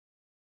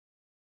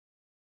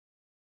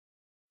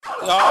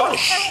Oh,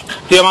 shh.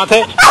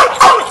 Diamante,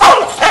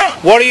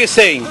 what are you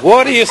saying?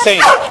 What are you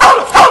saying?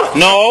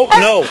 No,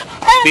 no.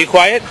 Be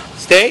quiet.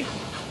 Stay.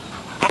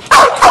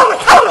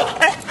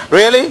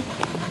 Really?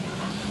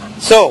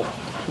 So,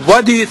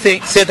 what do you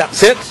think? Sit up.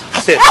 Sit.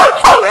 Sit.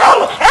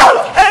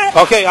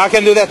 Okay, I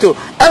can do that too.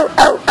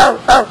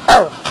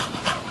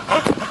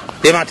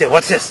 Diamante,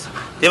 what's this?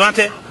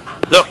 Diamante,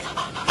 look.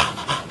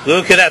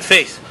 Look at that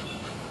face.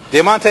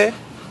 Diamante.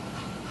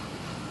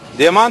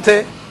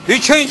 Diamante. You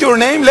changed your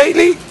name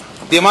lately?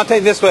 Diamante,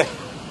 this way.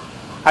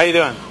 How you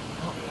doing?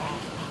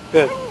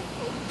 Good.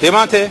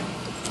 Diamante,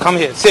 come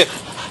here. Sit.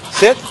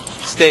 Sit.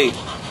 Stay.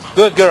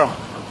 Good girl.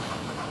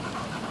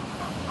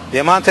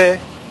 Diamante.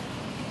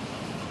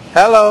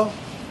 Hello.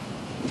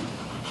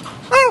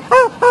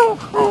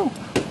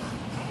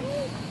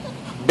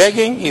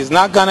 Begging is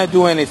not gonna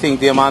do anything,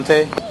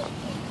 Diamante.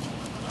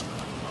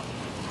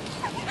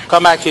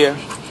 Come back here.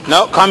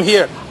 No, come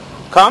here.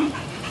 Come.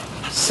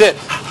 Sit.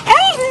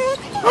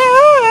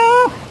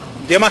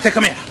 Diamante,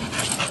 come here.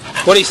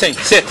 What are you saying?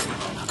 Sit.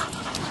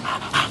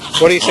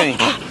 What are you saying?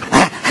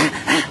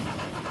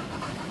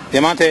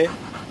 Diamante.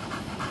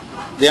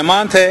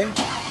 Diamante.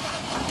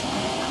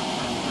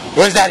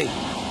 Where's Daddy?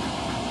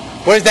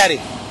 Where's Daddy?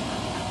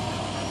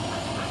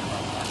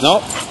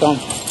 No, come.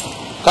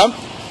 Come.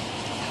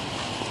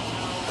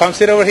 Come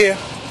sit over here.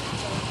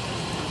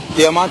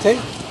 Diamante.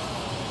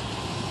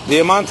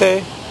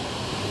 Diamante.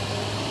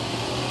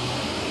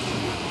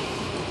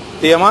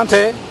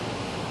 Diamante.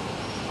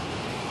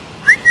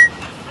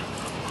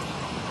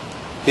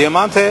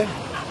 Diamante.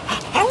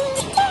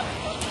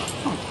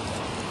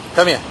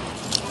 Come here.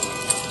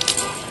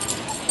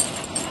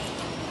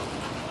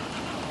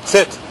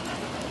 Sit.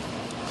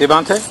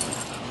 Diamante.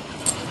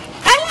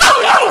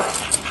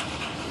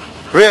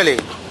 Really?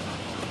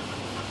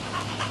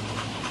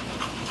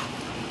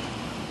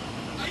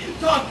 Are you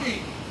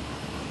talking?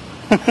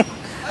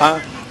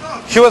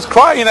 She was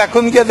crying. I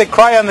couldn't get the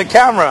cry on the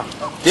camera.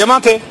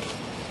 Diamante.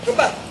 Come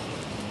back.